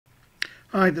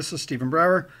Hi, this is Stephen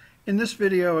Brower. In this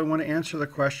video, I want to answer the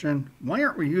question, why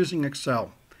aren't we using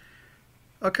Excel?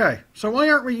 Okay, so why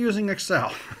aren't we using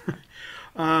Excel?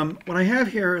 What I have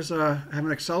here is I have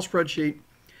an Excel spreadsheet,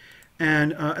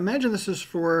 and imagine this is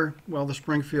for, well, the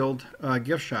Springfield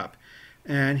gift shop.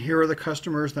 And here are the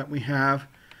customers that we have.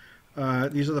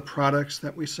 These are the products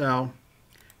that we sell,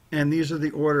 and these are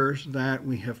the orders that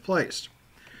we have placed.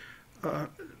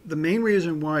 The main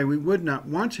reason why we would not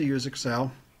want to use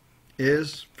Excel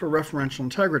is for referential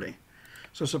integrity.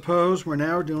 So suppose we're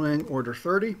now doing order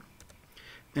 30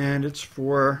 and it's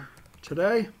for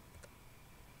today.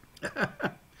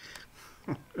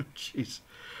 Jeez,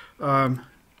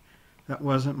 that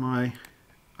wasn't my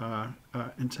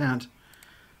intent.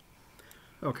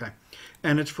 Okay,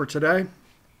 and it's for today.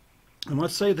 And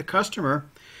let's say the customer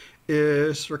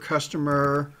is for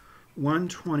customer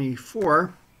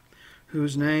 124,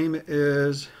 whose name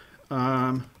is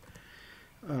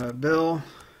Bill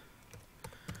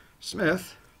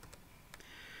Smith,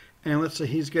 and let's say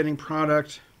he's getting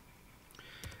product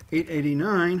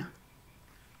 889,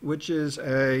 which is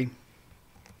a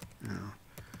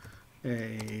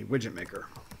widget maker,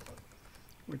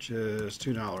 which is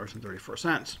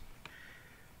 $2.34.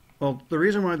 Well, the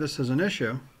reason why this is an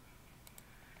issue,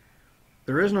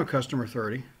 there is no customer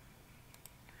 30,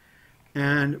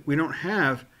 and we don't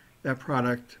have that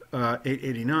product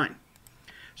 889.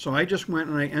 So I just went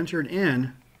and I entered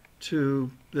in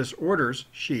to this orders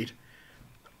sheet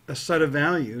a set of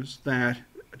values that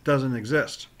doesn't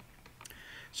exist.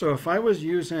 So if I was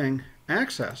using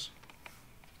Access,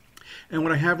 and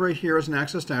what I have right here is an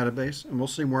Access database, and we'll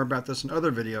see more about this in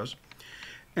other videos.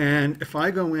 And if I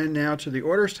go in now to the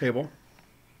orders table,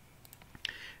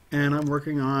 and I'm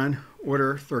working on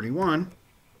order 31,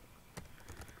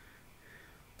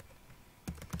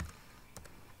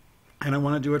 and I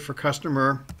want to do it for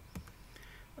customer,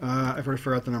 I've already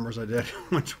forgot the numbers I did,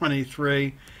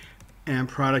 123 and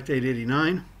product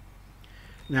 889.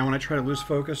 Now when I try to lose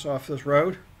focus off this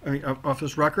off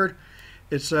this record,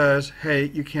 it says, hey,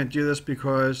 you can't do this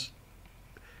because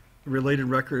related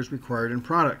record is required in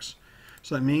products.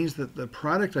 So that means that the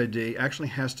product ID actually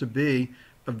has to be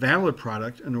a valid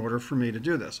product in order for me to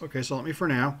do this. Okay, so let me, for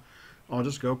now, I'll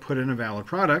just go put in a valid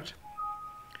product.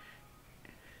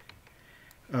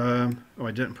 Oh,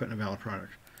 I didn't put in a valid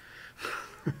product.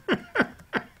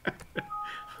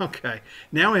 Okay,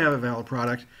 now we have a valid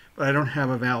product, but I don't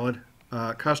have a valid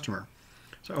customer.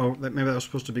 So maybe that was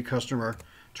supposed to be customer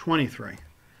 23.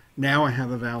 Now I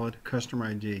have a valid customer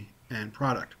ID and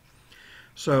product.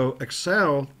 So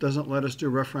Excel doesn't let us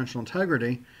do referential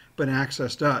integrity, but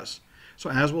Access does. So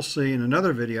as we'll see in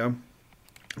another video,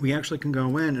 we actually can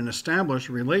go in and establish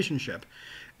a relationship.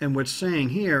 And what's saying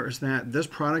here is that this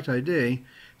product ID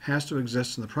has to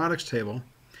exist in the products table.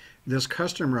 This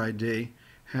customer ID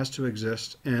has to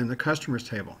exist in the customers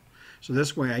table. So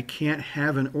this way I can't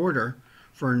have an order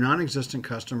for a non-existent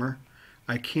customer.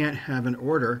 I can't have an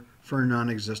order for a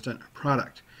non-existent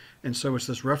product. And so it's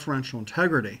this referential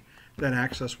integrity that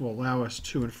Access will allow us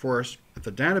to enforce at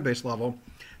the database level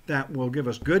that will give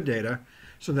us good data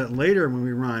so that later when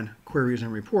we run queries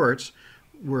and reports,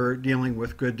 we're dealing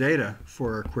with good data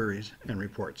for our queries and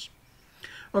reports.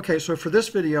 Okay, so for this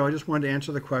video, I just wanted to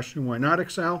answer the question, why not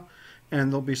Excel?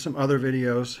 And there'll be some other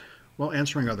videos, well,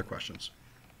 answering other questions.